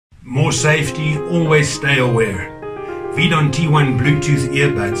More safety, always stay aware. Vidonn T1 Bluetooth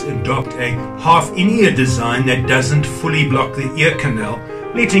earbuds adopt a half-in-ear design that doesn't fully block the ear canal,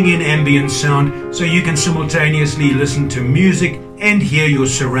 letting in ambient sound so you can simultaneously listen to music and hear your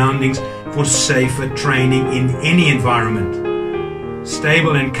surroundings for safer training in any environment.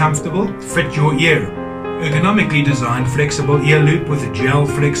 Stable and comfortable, fit your ear. Ergonomically designed flexible ear loop with gel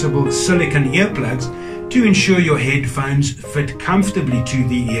flexible silicone earplugs to ensure your headphones fit comfortably to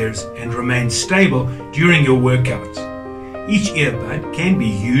the ears and remain stable during your workouts. Each earbud can be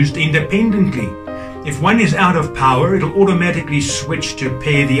used independently. If one is out of power, it'll automatically switch to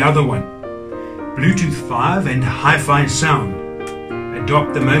pair the other one. Bluetooth 5 and Hi-Fi sound.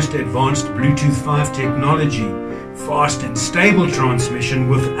 Adopt the most advanced Bluetooth 5 technology, fast and stable transmission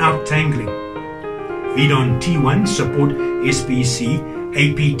without tangling. Vidonn T1 support SBC,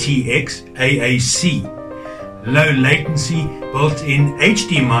 APTX, AAC. Low latency built-in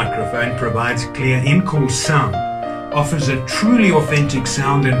HD microphone provides clear in-call sound, offers a truly authentic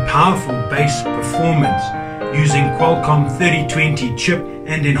sound and powerful bass performance using Qualcomm 3020 chip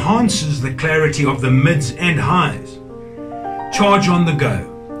and enhances the clarity of the mids and highs. Charge on the go.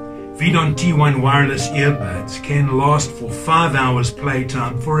 Vidonn T1 wireless earbuds can last for 5 hours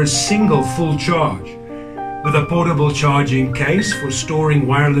playtime for a single full charge, with a portable charging case for storing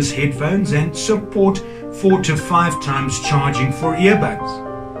wireless headphones and support 4 to 5 times charging for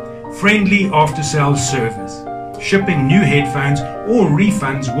earbuds. Friendly after-sales service. Shipping new headphones or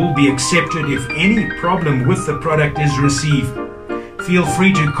refunds will be accepted if any problem with the product is received. Feel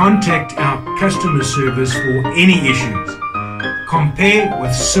free to contact our customer service for any issues. Compare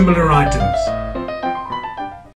with similar items.